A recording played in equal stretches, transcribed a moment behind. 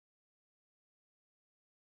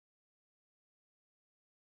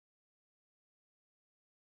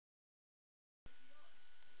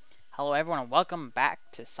Hello everyone and welcome back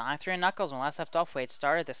to Sonic 3 and Knuckles. When last left off, we had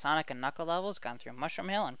started the Sonic and Knuckle levels, gone through Mushroom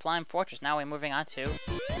Hill and Flying Fortress. Now we're moving on to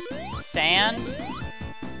Sandopolis.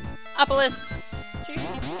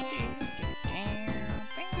 Oops.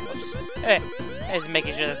 Hey, just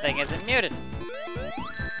making sure the thing isn't muted.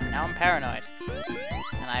 Now I'm paranoid.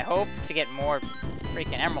 And I hope to get more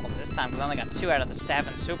freaking emeralds this time, because I only got 2 out of the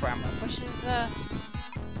 7 super emeralds, which is,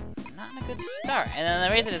 not in a good start. And then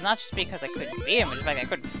the reason is not just because I couldn't beat him, it's just like I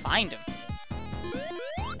couldn't find him.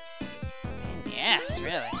 And yes,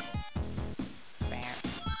 really. Bam.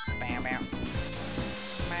 Bam, bam.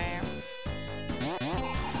 Bam.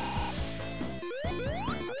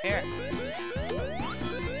 Up here.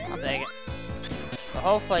 I'll take it. So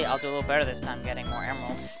hopefully I'll do a little better this time getting more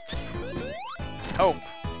emeralds. Hope.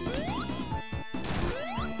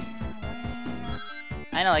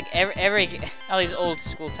 I know, like, all these old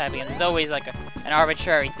school type games, there's always, like, an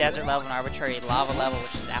arbitrary desert level, an arbitrary lava level,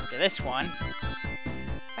 which is after this one.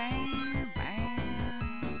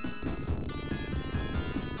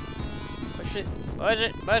 Push it, push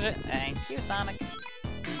it, push it. Thank you, Sonic.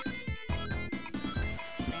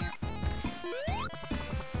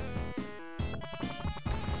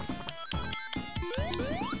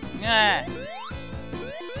 Yeah.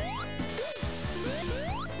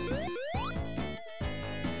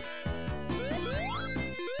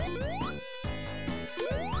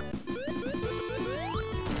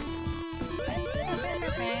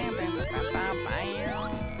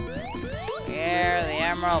 Here, the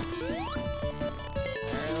emeralds.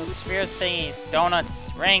 Little sphere thingies, donuts,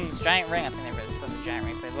 rings, giant ring. I think they're really supposed to be giant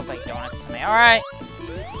rings, but they look like donuts to me. Alright!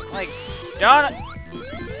 Like, donuts!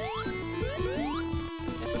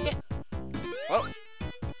 Just get... Whoa!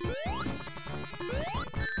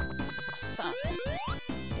 Son.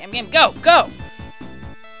 Game, go! Go!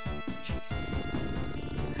 Jesus.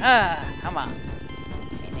 Ah, come on.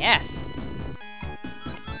 Yes.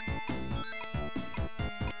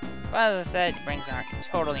 But as I said, rings aren't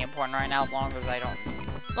totally important right now, as long as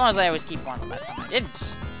I always keep one. The last time I didn't.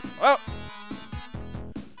 Whoa!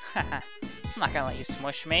 Haha. I'm not gonna let you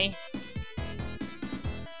smush me.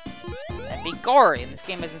 That'd be gory, and this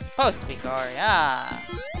game isn't supposed to be gory. Ah.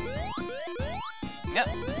 Yep.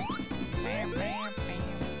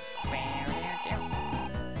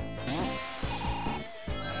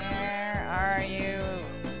 Where are you?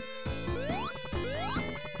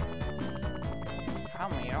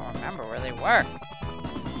 Probably you don't remember where they were.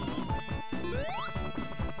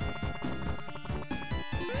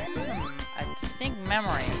 A distinct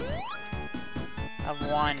memory of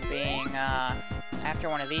one being after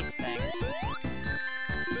one of these things.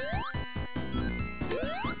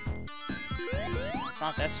 It's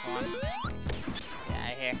not this one. Get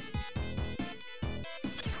out of here.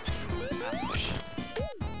 Ouch.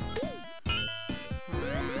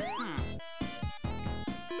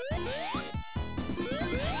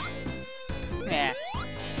 Yeah.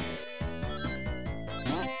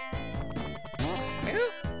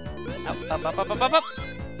 Up, up, up, up, up, up.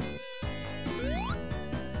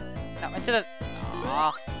 No, into the...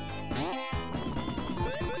 Aww.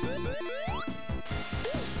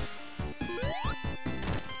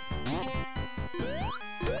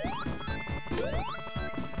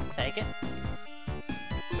 Take it.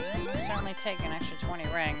 I'll certainly take an extra 20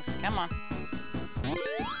 rings. Come on.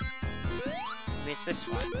 Maybe it's this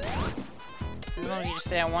one. As long as you just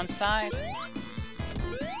stay on one side. Let's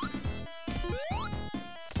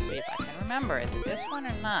see if I can remember. Is it this one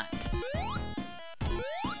or not?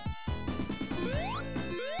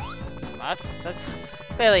 Well, that's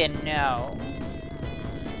clearly a no.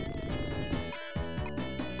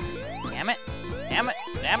 Damn it. Damn it.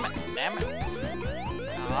 Damn it. Damn it.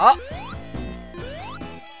 Oh.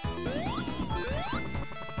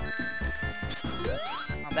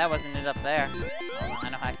 Well, that wasn't it up there. Hold on, I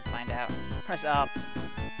know how I can find out. Press up.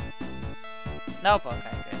 Nope,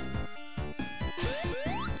 okay, good.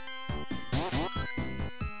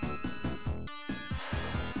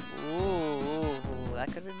 Ooh,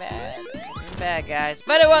 that could be bad. That could be bad, guys.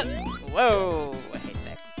 But it was... Whoa! I hate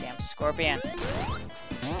that damn scorpion.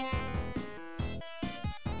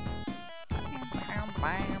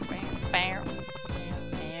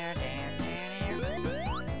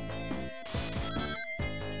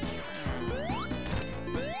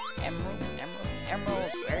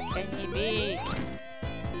 Emeralds, where can ye be?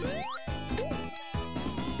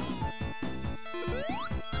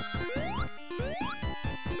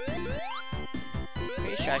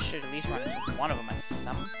 Pretty sure I should at least run into one of them at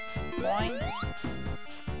some point.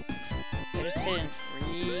 They're just hidden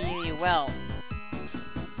really well.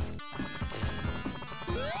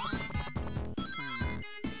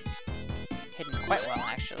 Hidden quite well,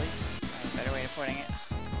 actually.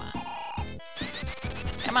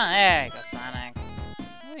 Come on, there you go, Sonic.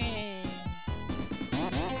 Whee!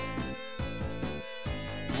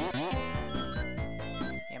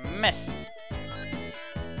 You missed.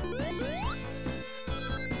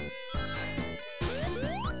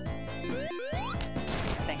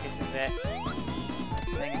 I think this is it.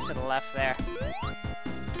 I think it's to the left there.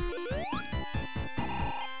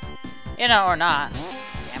 You know, or not.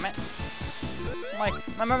 Damn it.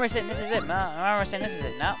 My memory saying this is it. My memory saying this is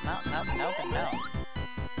it. No, no, no, no, and no.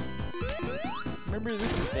 Maybe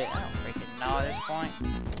this is it. I don't freaking know at this point. I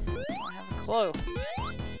don't have a clue.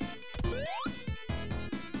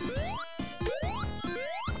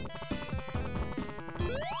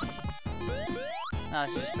 No,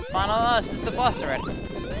 this is just the final. Oh, this is the boss already.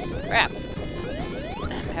 Crap.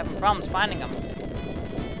 I'm having problems finding him.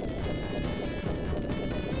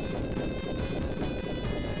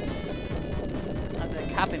 How's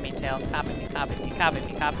it? Copy me, Tails. Copy me, copy me, copy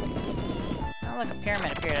me, copy me. Oh, look, a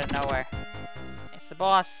pyramid appeared out of nowhere. It's the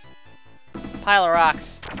boss. Pile of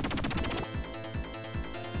rocks.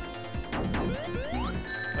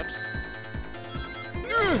 Whoops.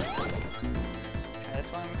 Try this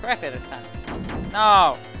one correctly this time.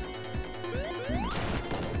 No!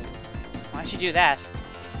 Why'd you do that?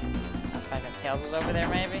 Because Tails was over there,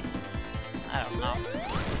 maybe? I don't know.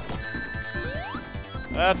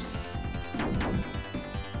 Oops.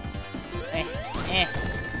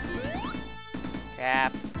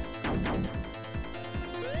 Crap.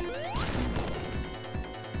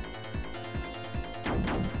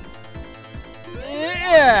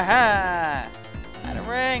 Yeah! Out of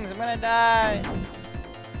rings, I'm gonna die.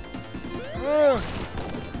 Woo.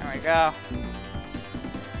 There we go.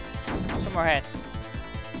 Two more hits.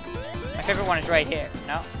 My favorite one is right here.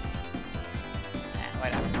 No?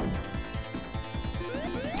 Whatever.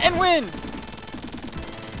 And win!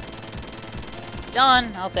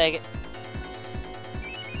 Done. I'll take it.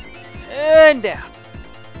 And down.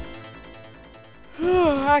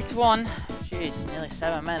 Act 1. Jeez, nearly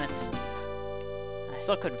 7 minutes. I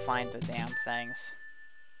still couldn't find the damn things.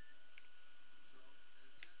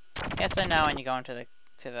 Yes, I know when you go into the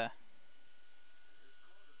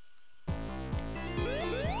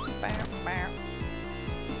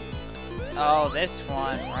Oh, this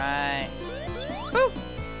one, right. Woo!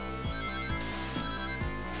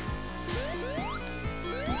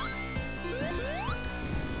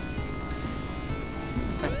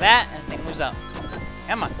 Press that, and the thing moves up.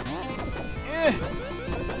 Come on.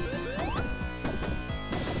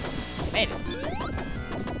 Made it.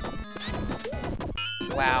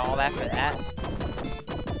 Wow, all that for that.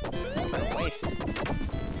 What a waste.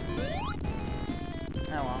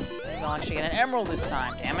 Oh well. Maybe I'll actually get an emerald this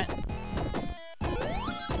time, damn it. I'm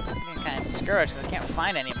getting kind of discouraged because I can't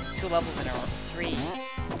find any of them. 2 levels in a row. 3.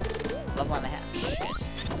 Level and a half. Shit.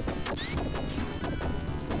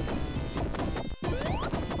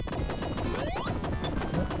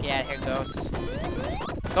 Yeah, here ghosts.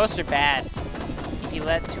 Ghosts are bad. If you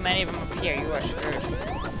let too many of them appear, you are screwed.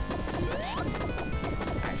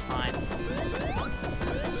 Alright, fine.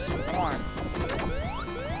 Swarm.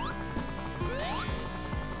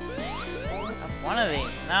 One of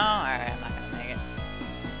these. No? Alright, I'm not gonna make it.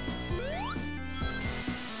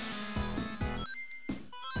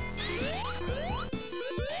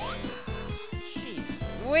 Jeez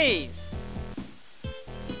Louise!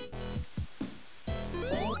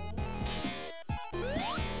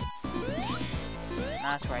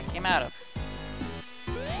 That's where I came out of.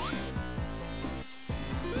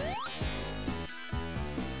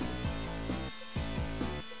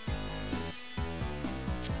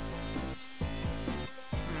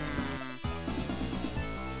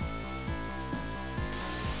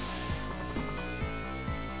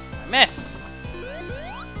 I missed.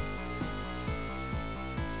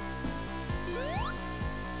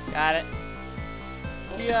 Got it.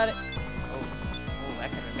 You got it. Oh, that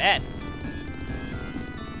could have been bad.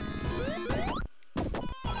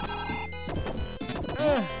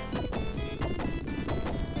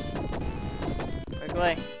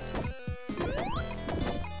 Quickly.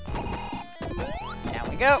 Down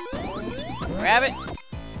we go. Grab it.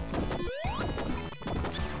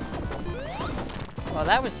 Well,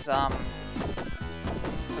 that was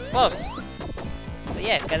close. So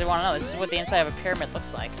yeah, if you guys want to know, this is what the inside of a pyramid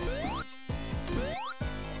looks like.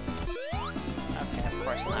 Okay, of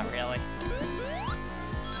course not really.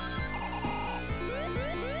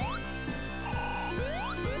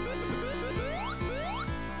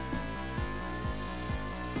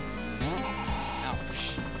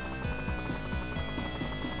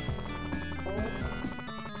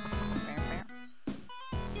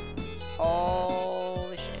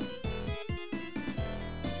 Holy shit.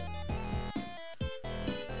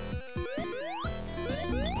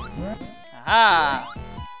 Ah!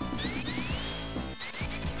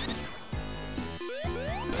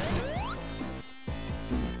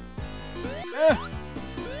 Ugh.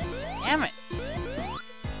 Damn it!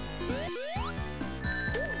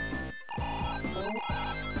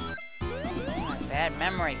 Bad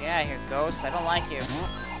memory. Get out of here, ghost. I don't like you.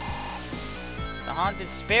 The haunted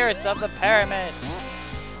spirits of the pyramid.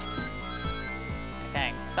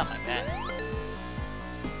 Okay, something like that.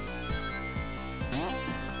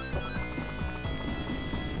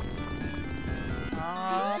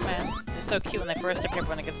 Oh man, they're so cute when they first appear, but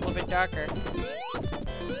when it gets a little bit darker.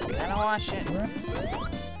 Gotta watch it.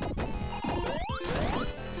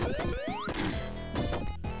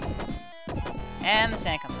 And the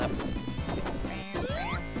sand comes up.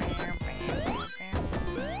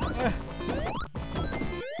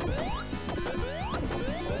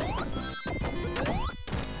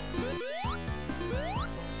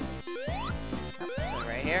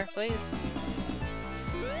 Right here, please.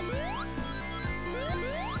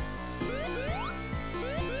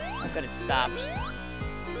 Oh, good, it stopped.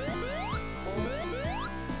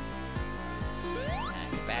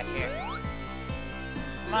 Get back here.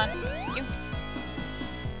 Come on, you.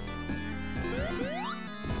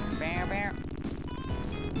 Bear, bear.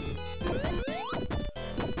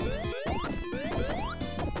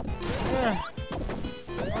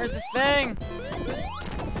 Where's the thing?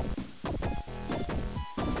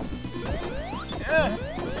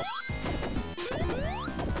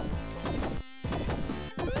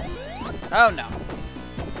 Oh no.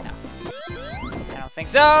 No. I don't think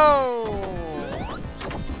so!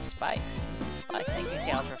 Spikes. Spikes, thank you,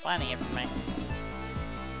 Tails, for finding it for me.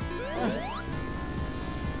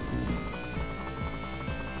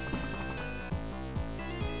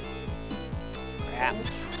 Crap.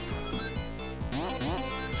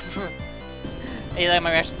 Hey, you like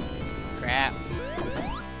my reaction? Crap.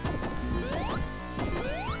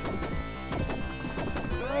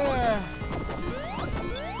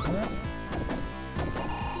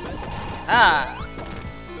 Ah!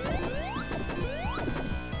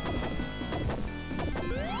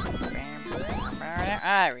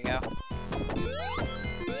 Ah, there we go.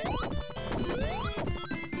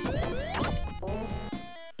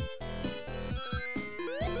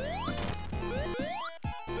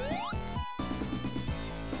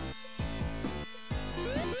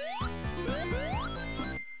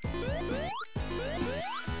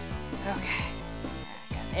 Okay.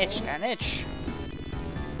 Got an itch.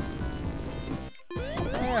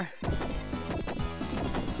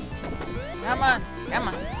 Come on, come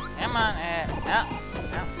on, come on, no,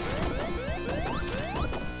 no.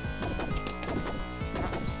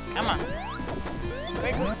 Come on.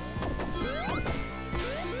 Quickly.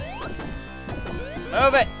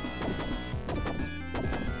 Move it.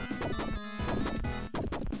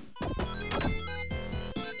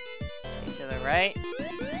 To the right.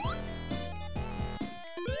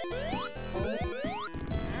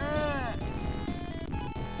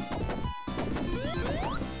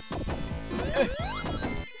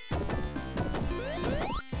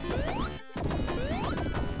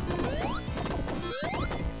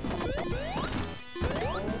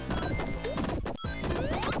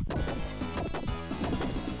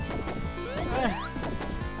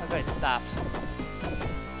 Oh good, it stopped.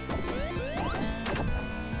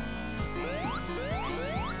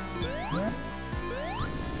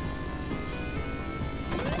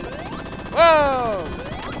 Whoa!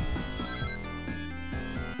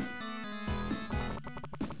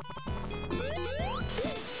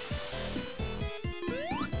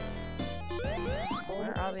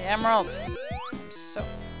 Where are the emeralds? I'm so...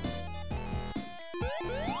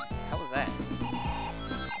 How was that?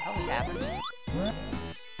 How was happened?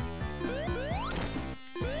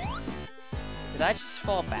 Did I just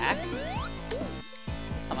fall back?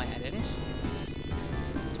 Something I didn't.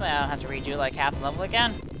 This way I don't have to redo like half the level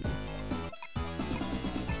again.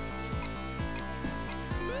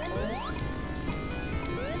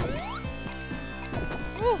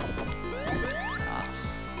 Woo.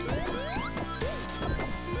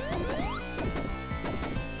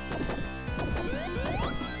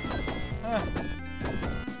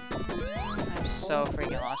 I'm so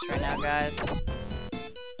freaking lost right now, guys.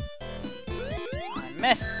 I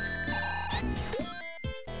miss.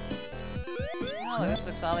 Oh, this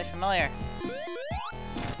looks oddly familiar.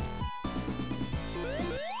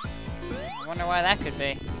 I wonder why that could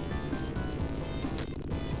be.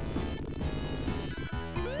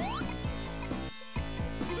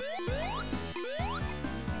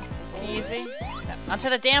 Easy. No, onto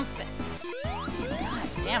the damn thing. God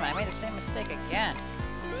damn it, I made the same mistake again.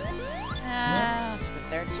 Ah, it's the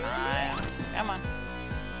third time. Come on.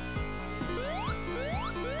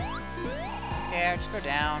 there. Just go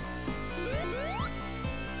down.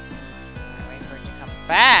 Wait for it to come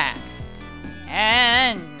back.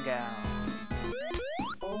 And go.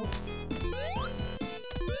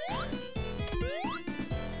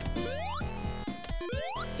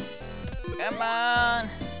 Come on.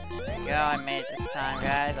 There we go. I made it this time,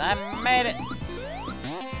 guys. I made it.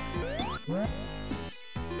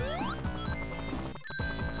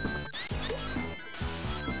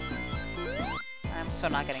 I'm still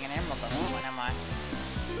not getting an emerald at this point, am I?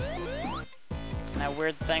 And that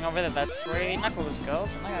weird thing over there, that's where Knuckles goes,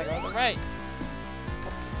 and I gotta go to the right.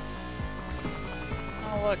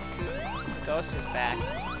 Oh look, Ghost is back.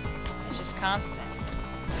 It's just constant.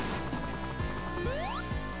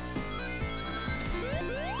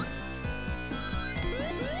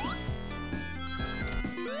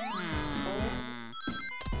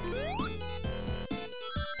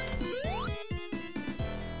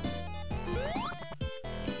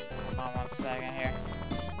 Hold on 1 second here.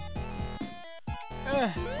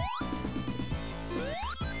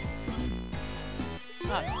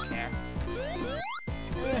 I don't care.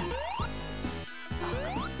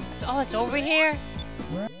 Oh, it's over here?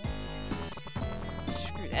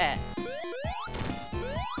 Screw that.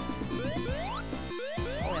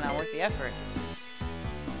 Totally not worth the effort.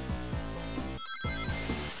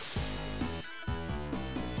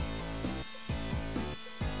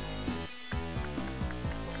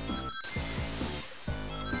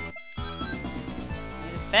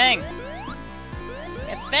 Bang!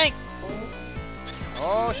 Get bang!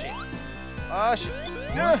 Oh shit! Oh shit!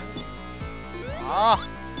 Oh!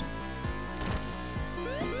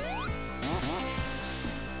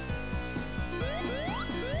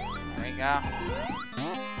 There we go.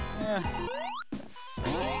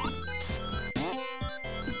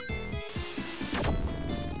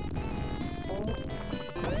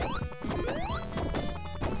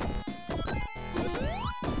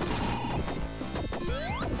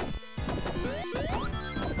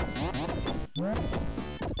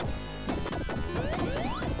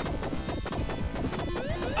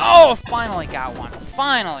 Oh, finally got one.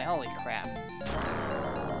 Finally, holy crap. What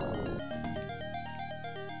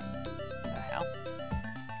the hell?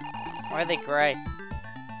 Why are they gray?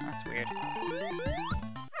 That's weird.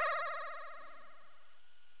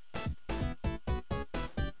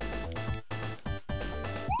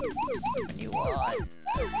 New one.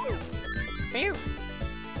 Phew.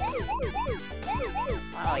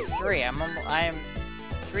 Finally 3. I am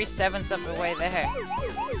 3/7 of the way there.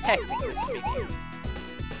 Technically speaking.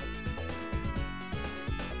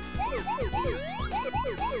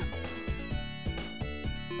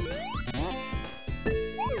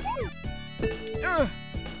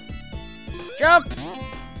 Jump!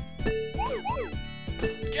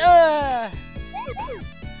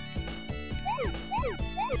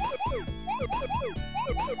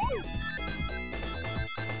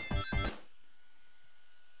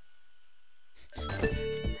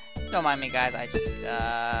 Don't mind me, guys. I just,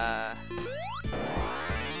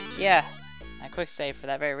 yeah. I quick save for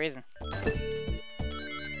that very reason. In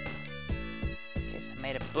case I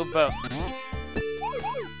made a boo-boo.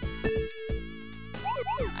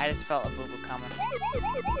 I just felt a boo-boo coming.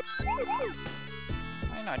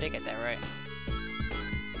 I know I did get that right.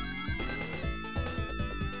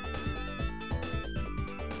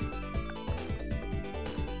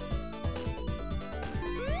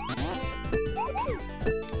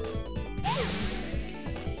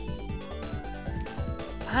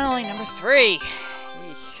 Finally, number 3!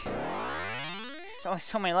 Eesh. There's only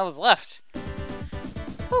so many levels left.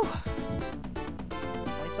 Whew.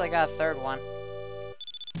 At least I got a 3rd one.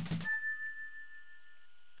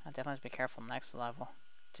 I'll definitely have to be careful next level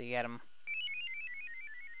to get him.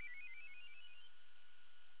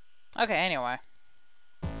 Okay, anyway.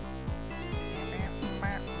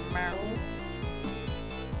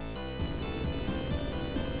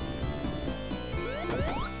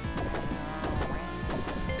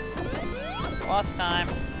 Lost time.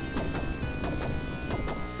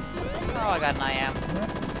 Oh, I got an IM.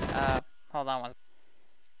 Hold on one.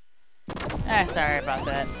 Sorry about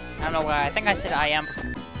that. I don't know why. I think I said IM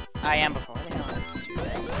before. What the hell did I just do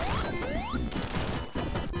that?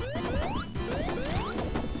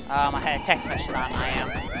 I had a text message on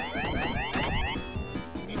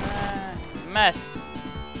IM. Mess.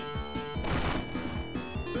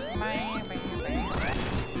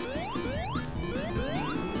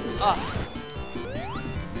 Oh.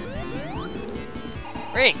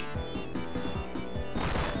 Freak!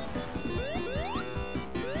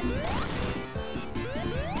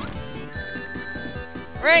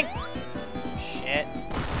 Freak! Shit.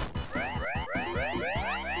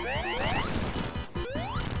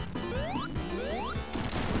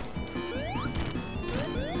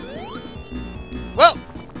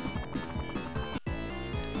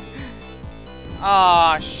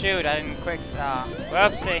 Oh, shoot, I didn't quick saw.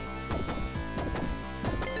 Whoopsie.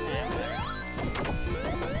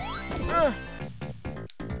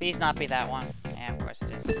 Please not be that one. Yeah, of course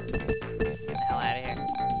it is. Get the hell out of here.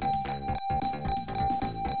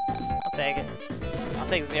 I'll take it. I'll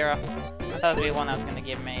take 0. I thought it would be one that was going to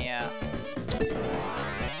give me a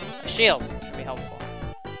shield, which would be helpful.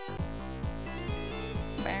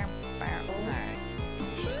 Bam, bam.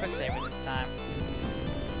 Alright. Quick saver this time.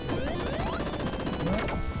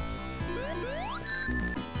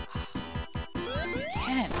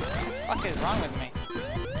 Ken, what the fuck is wrong with me?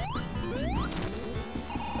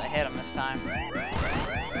 I hit him this time.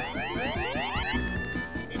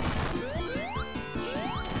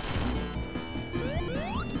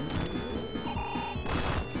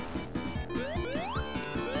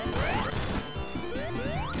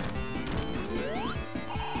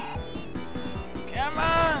 Come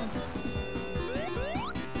on!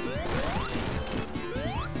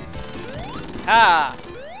 Ah!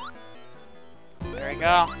 There we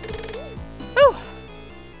go. Whew!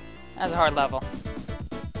 That was a hard level.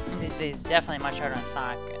 These definitely much harder than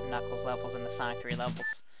Sonic and Knuckles levels than the Sonic 3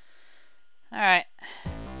 levels. Alright.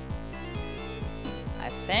 I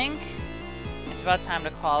think it's about time to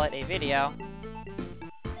call it a video.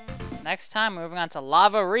 Next time, moving on to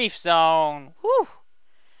Lava Reef Zone. Whew!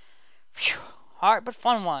 Phew. Hard but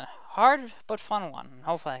fun one. Hard but fun one.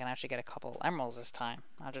 Hopefully I can actually get a couple emeralds this time.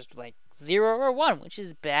 Not just like 0 or 1, which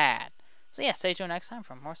is bad. So yeah, stay tuned next time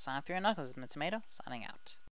for more Sonic 3 and Knuckles and the Tomato, signing out.